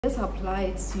Just apply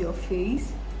it to your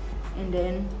face and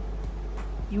then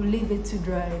you leave it to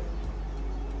dry.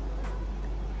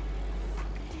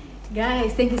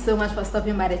 Guys, thank you so much for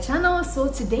stopping by the channel.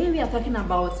 So today we are talking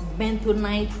about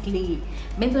bentonite clay.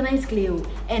 Bentonite clay,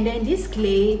 and then this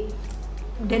clay,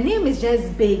 the name is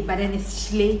just big, but then it's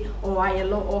clay or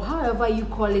yellow or however you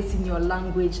call it in your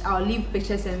language. I'll leave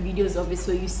pictures and videos of it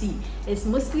so you see. It's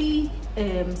mostly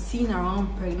seen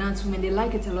around pregnant women. They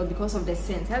like it a lot because of the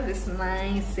scent. It has this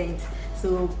nice scent,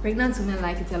 so pregnant women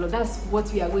like it a lot. That's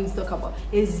what we are going to talk about.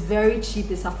 It's very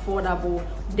cheap, it's affordable.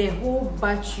 The whole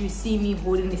batch you see me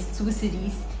holding is 2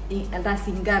 cedis, and that's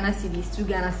in Ghana cedis, 2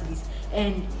 Ghana cedis,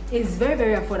 and it's very,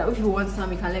 very affordable. If you want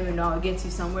some, you can let me know. I'll get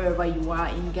you some wherever you are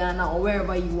in Ghana or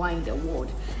wherever you are in the world.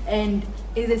 And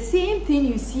it's the same thing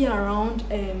you see around.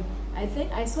 I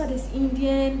think I saw this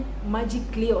Indian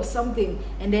magic clay or something,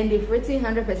 and then they've written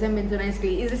 100% bentonite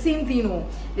clay. It's the same thing, no?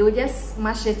 They will just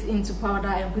smash it into powder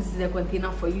and put it in the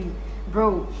container for you.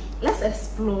 Bro, let's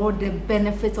explore the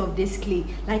benefits of this clay.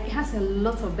 Like, it has a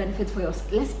lot of benefits for your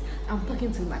skin. I'm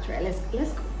talking too much, right?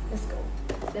 Let's go.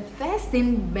 The first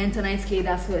thing bentonite clay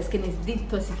does for your skin is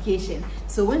detoxification.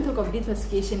 So when we talk of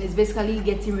detoxification, it's basically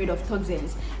getting rid of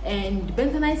toxins. And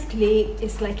bentonite clay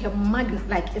is like a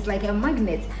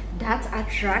magnet, that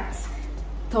attracts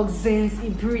toxins,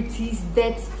 impurities,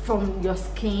 dirt from your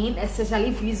skin, especially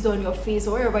if you use it on your face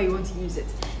or wherever you want to use it.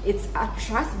 It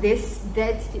attracts this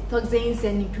dirt, toxins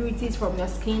and impurities from your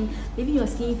skin, leaving your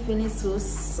skin feeling so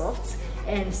soft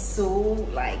and so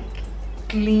like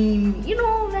clean, you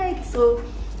know, like, so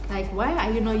like, why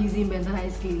are you not using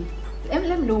bentonite clay?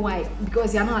 Let me know why.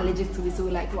 Because you're not allergic to it, so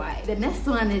like, why? The next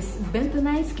one is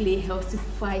bentonite clay helps to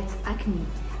fight acne.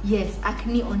 Yes,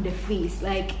 acne on the face,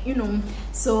 like, you know.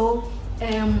 So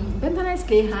bentonite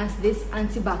clay has this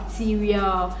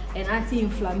antibacterial and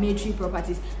anti-inflammatory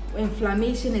properties.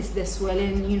 Inflammation is the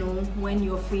swelling, you know, when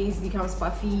your face becomes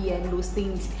puffy and those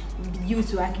things due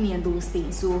to acne and those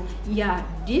things. So yeah,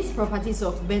 these properties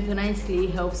of bentonite clay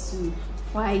helps to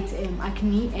fight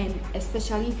acne, and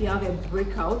especially if you have a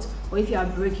breakout or if you are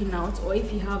breaking out or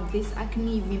if you have this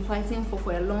acne you've been fighting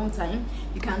for a long time,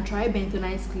 you can try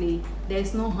bentonite clay.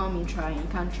 There's no harm in trying. You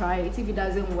can try it. If it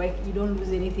doesn't work, you don't lose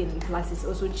anything, plus it's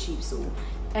also cheap. So,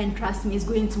 and trust me, it's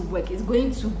going to work. It's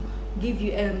going to give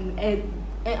you an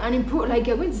like,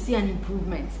 you're going to see an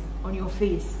improvement on your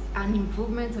face, an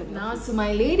improvement on now face. To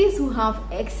my ladies who have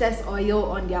excess oil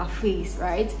on their face,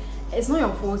 right? It's not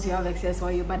your fault you have excess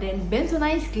oil, but then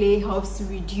bentonite clay helps to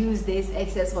reduce this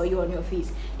excess oil on your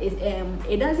face.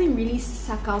 It doesn't really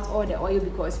suck out all the oil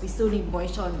because we still need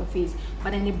moisture on your face,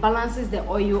 but then it balances the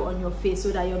oil on your face so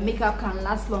that your makeup can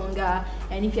last longer,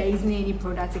 and if you're using any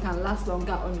product, it can last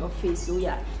longer on your face. So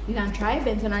yeah, you can try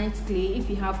bentonite clay if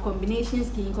you have combination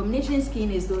skin. Combination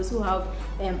skin is those who have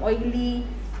oily,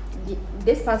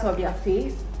 this part of their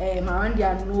face, around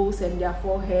their nose and their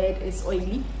forehead is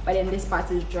oily, but then this part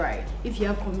is dry. If you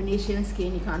have combination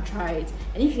skin, you can try it.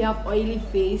 And if you have oily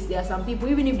face, there are some people,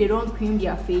 even if they don't cream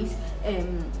their face,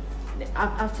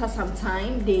 after some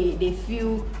time they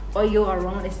feel oil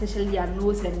around, especially their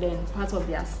nose and then part of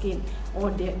their skin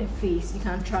or the face. You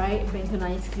can try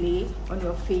bentonite clay on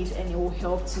your face and it will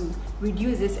help to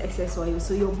reduce this excess oil,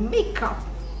 so your makeup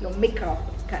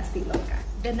can stay longer.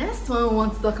 The next one I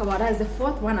want to talk about, that is the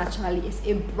fourth one actually, is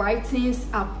it brightens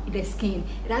up the skin.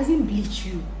 It doesn't bleach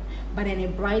you, but then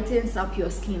it brightens up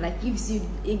your skin, like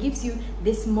it gives you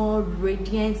this more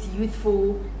radiant,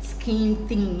 youthful skin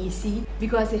thing, you see,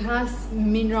 because it has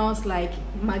minerals like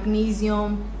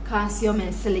magnesium, calcium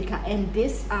and silica, and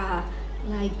these are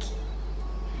like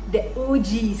the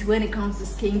OGs when it comes to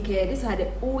skincare. These are the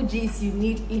OGs you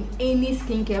need in any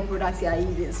skincare products you are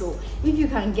using. So if you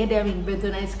can get them in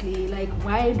bentonite clay, like,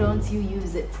 why don't you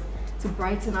use it to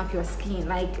brighten up your skin?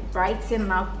 Like,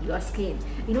 brighten up your skin.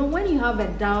 You know, when you have a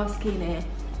dull skin,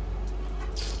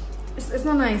 it's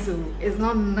not nice. It's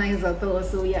not nice at all.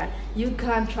 So yeah, you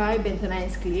can try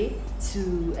bentonite clay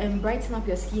to brighten up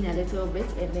your skin a little bit,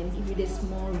 and then give you this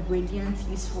more radiant,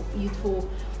 youthful.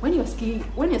 When your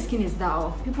skin is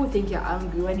dull, people think you're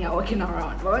angry when you're walking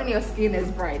around, but when your skin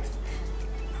is bright,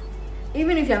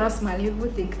 even if you're not smiling, people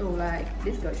think, oh, like,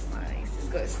 this girl is nice, this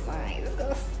girl is nice, this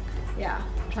girl is... Yeah,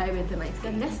 try bentonite.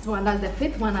 The next one, that's the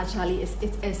fifth one actually, is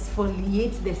it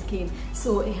exfoliates the skin.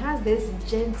 So it has this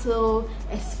gentle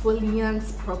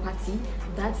exfoliant property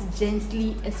that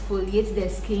gently exfoliates the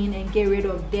skin and get rid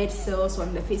of dead cells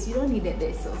on the face. You don't need the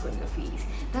dead cells on your face.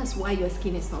 That's why your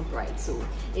skin is not bright. So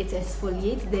it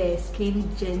exfoliates the skin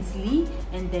gently,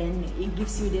 and then it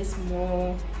gives you this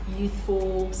more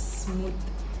youthful, smooth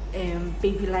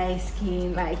baby-like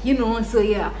skin, like, you know. So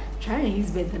yeah, try and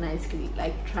use bentonite clay.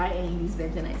 Like, try and use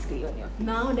bentonite clay on your.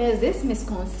 Now there's this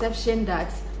misconception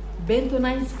that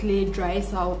bentonite clay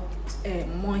dries out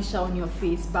moisture on your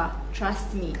face, but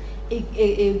trust me,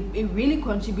 it really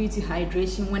contributes to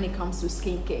hydration when it comes to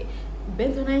skincare.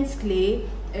 Bentonite clay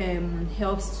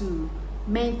helps to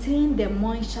maintain the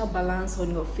moisture balance on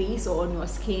your face or on your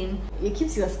skin. It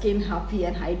keeps your skin happy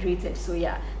and hydrated. So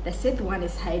yeah, the second one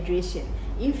is hydration.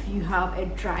 If you have a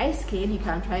dry skin, you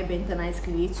can try bentonite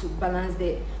clay to balance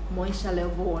the moisture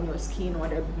level on your skin or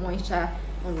the moisture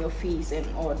on your face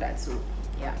and all that. So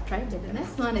yeah, try it. The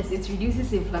next one is it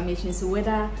reduces inflammation. So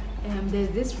whether there's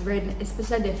this red,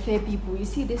 especially the fair people, you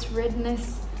see this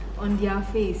redness on their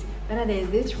face, whether there's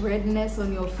this redness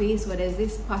on your face or there's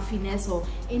this puffiness or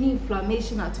any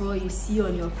inflammation at all you see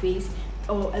on your face,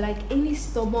 or like any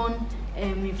stubborn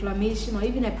inflammation or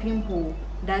even a pimple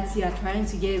that you are trying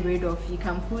to get rid of, you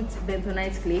can put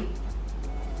bentonite clay.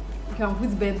 You can put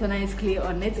bentonite clay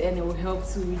on it and it will help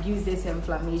to reduce this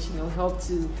inflammation. It will help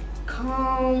to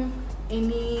calm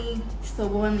any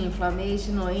stubborn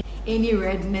inflammation or any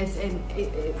redness, and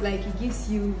it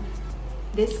gives you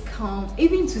this calm,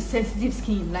 even to sensitive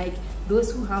skin, like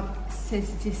those who have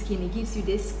sensitive skin, it gives you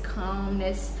this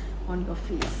calmness on your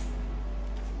face.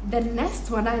 The next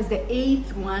one, that is the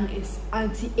 8th one, is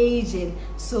anti-aging.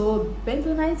 So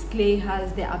bentonite clay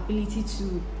has the ability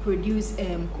to produce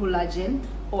collagen,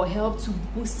 or help to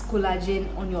boost collagen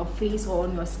on your face or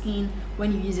on your skin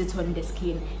when you use it on the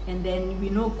skin. And then we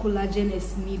know collagen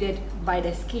is needed by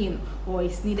the skin, or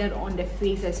it's needed on the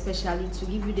face especially, to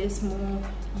give you this more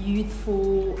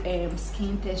youthful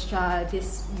skin texture,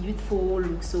 this youthful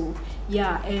look. So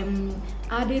yeah,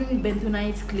 adding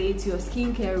bentonite clay to your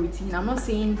skincare routine, I'm not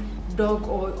saying dog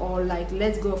or like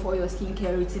let's go for your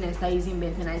skincare routine and start using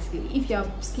bentonite clay. If you have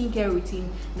skincare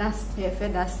routine, that's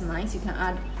perfect, that's nice. You can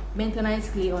add bentonite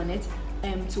clay on it.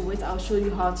 To it, I'll show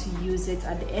you how to use it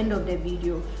at the end of the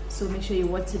video, so make sure you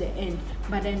watch to the end.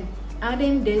 But then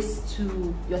adding this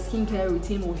to your skincare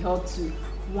routine will help to,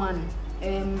 one,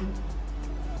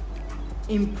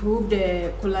 improve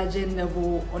the collagen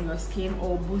level on your skin,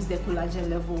 or boost the collagen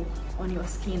level on your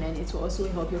skin, and it will also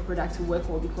help your product to work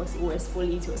well because it will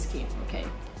exfoliate your skin. Okay,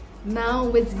 now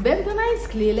with bentonite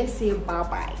clay, let's say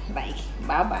bye-bye, like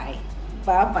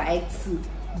bye-bye to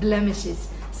blemishes.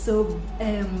 So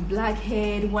black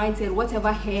head, white head,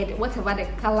 whatever the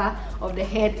color of the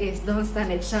head is, don't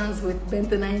stand a chance with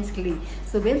bentonite clay.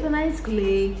 So bentonite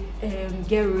clay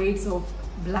get rid of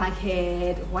black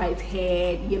head, white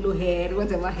head, yellow head,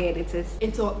 whatever head it is.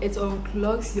 It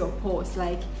unclogs your pores,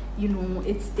 like, you know,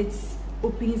 it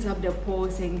opens up the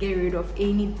pores and get rid of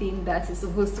anything that is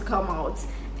supposed to come out.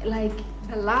 Like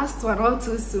the last one, all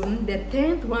too soon, the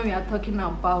 10th one we are talking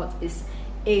about is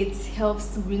it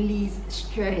helps to release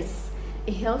stress.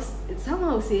 It helps.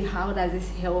 Someone will say, how does this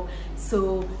help?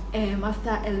 So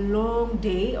after a long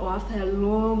day or after a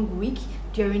long week,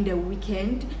 during the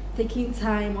weekend, taking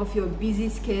time off your busy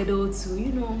schedule to,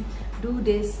 you know, do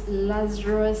this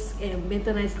Lazarus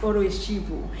bentonite, although it's cheap,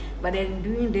 but then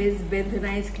doing this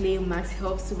bentonite clay mask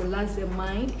helps to relax the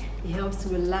mind, it helps to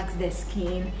relax the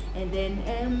skin, and then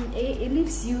it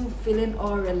leaves you feeling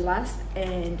all relaxed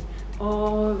and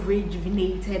all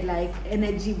rejuvenated, like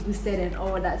energy boosted and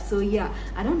all that. So yeah,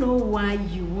 I don't know why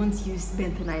you won't use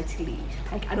bentonite clay.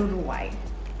 Like, I don't know why.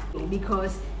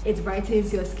 Because it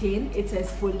brightens your skin, it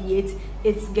exfoliates,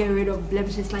 it gets rid of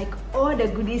blemishes, like all the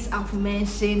goodies I've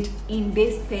mentioned in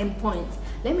these 10 points.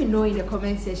 Let me know in the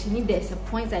comment section if there's a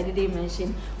point I didn't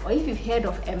mention, or if you've heard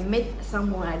of a myth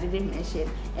somewhere I didn't mention,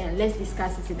 and let's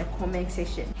discuss it in the comment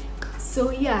section.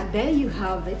 So yeah, there you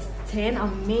have it, 10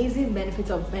 amazing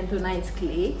benefits of bentonite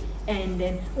clay. And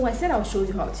then, oh, I said I'll show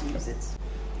you how to use it.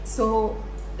 So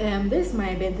this is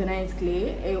my bentonite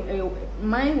clay.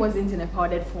 Mine wasn't in a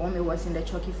powdered form, it was in the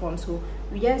chalky form. So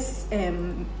we just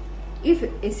if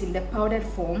it's in the powdered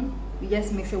form, we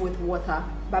just mix it with water,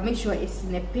 but make sure it's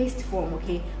in a paste form.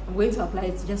 Okay, I'm going to apply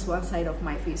it to just one side of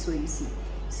my face, so you see.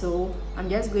 So I'm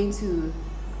just going to,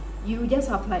 you just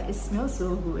apply, it smells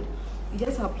so good. You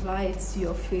just apply it to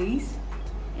your face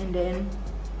and then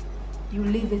you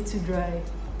leave it to dry.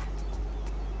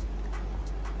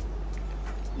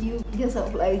 You just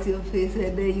apply it to your face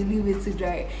and then you leave it to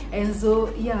dry. And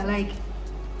so yeah, like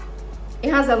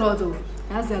it has a lot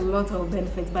of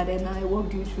benefits, but then I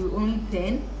walked you through only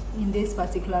 10 in this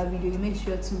particular video. You make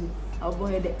sure to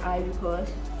avoid the eye, because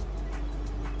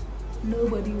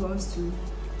nobody wants to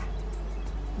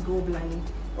go blind.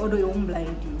 Although it won't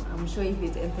blind you, I'm sure if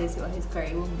it enters your head,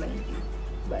 it won't blind you.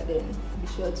 but then be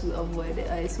sure to avoid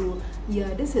the eye. So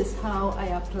yeah, this is how I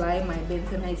apply my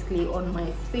bentonite clay on my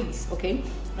face. Okay,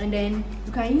 and then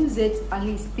you can use it at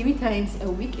least 3 times a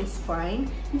week is fine.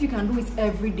 If you can do it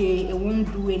every day, it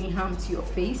won't do any harm to your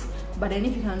face, but then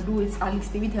if you can do it at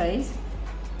least 3 times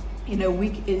in a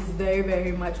week, is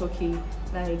very much okay.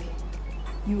 Like,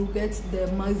 you get the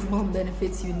maximum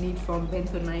benefits you need from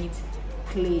bentonite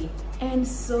clay. And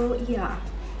so yeah,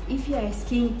 if you are a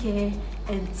skincare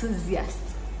enthusiast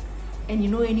and you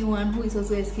know anyone who is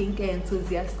also a skincare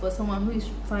enthusiast, or someone who is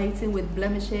fighting with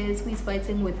blemishes, who is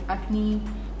fighting with acne,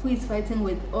 who is fighting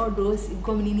with all those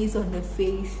inconveniences on the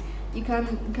face, you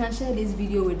can share this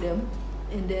video with them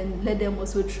and then let them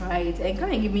also try it and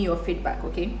come and give me your feedback.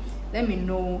 Okay, let me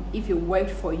know if it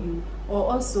worked for you,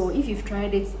 or also if you've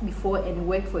tried it before and it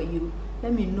worked for you.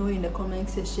 Let me know in the comment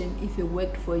section if it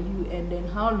worked for you, and then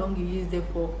how long you used it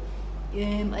for.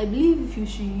 I believe if you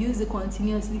should use it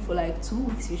continuously for like 2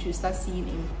 weeks, you should start seeing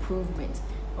improvement.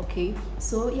 Okay,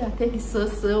 so yeah, thank you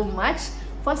so much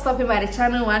for stopping by the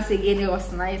channel once again. It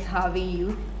was nice having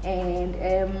you, and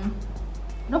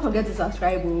don't forget to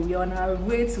subscribe. We're on our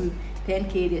way to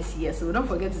 10K this year, so don't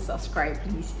forget to subscribe.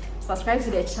 Please subscribe to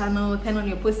the channel, turn on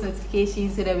your post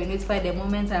notifications so that we're notified the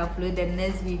moment I upload the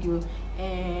next video,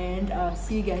 and I'll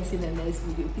see you guys in the next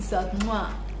video. Peace out.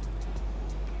 Mwah.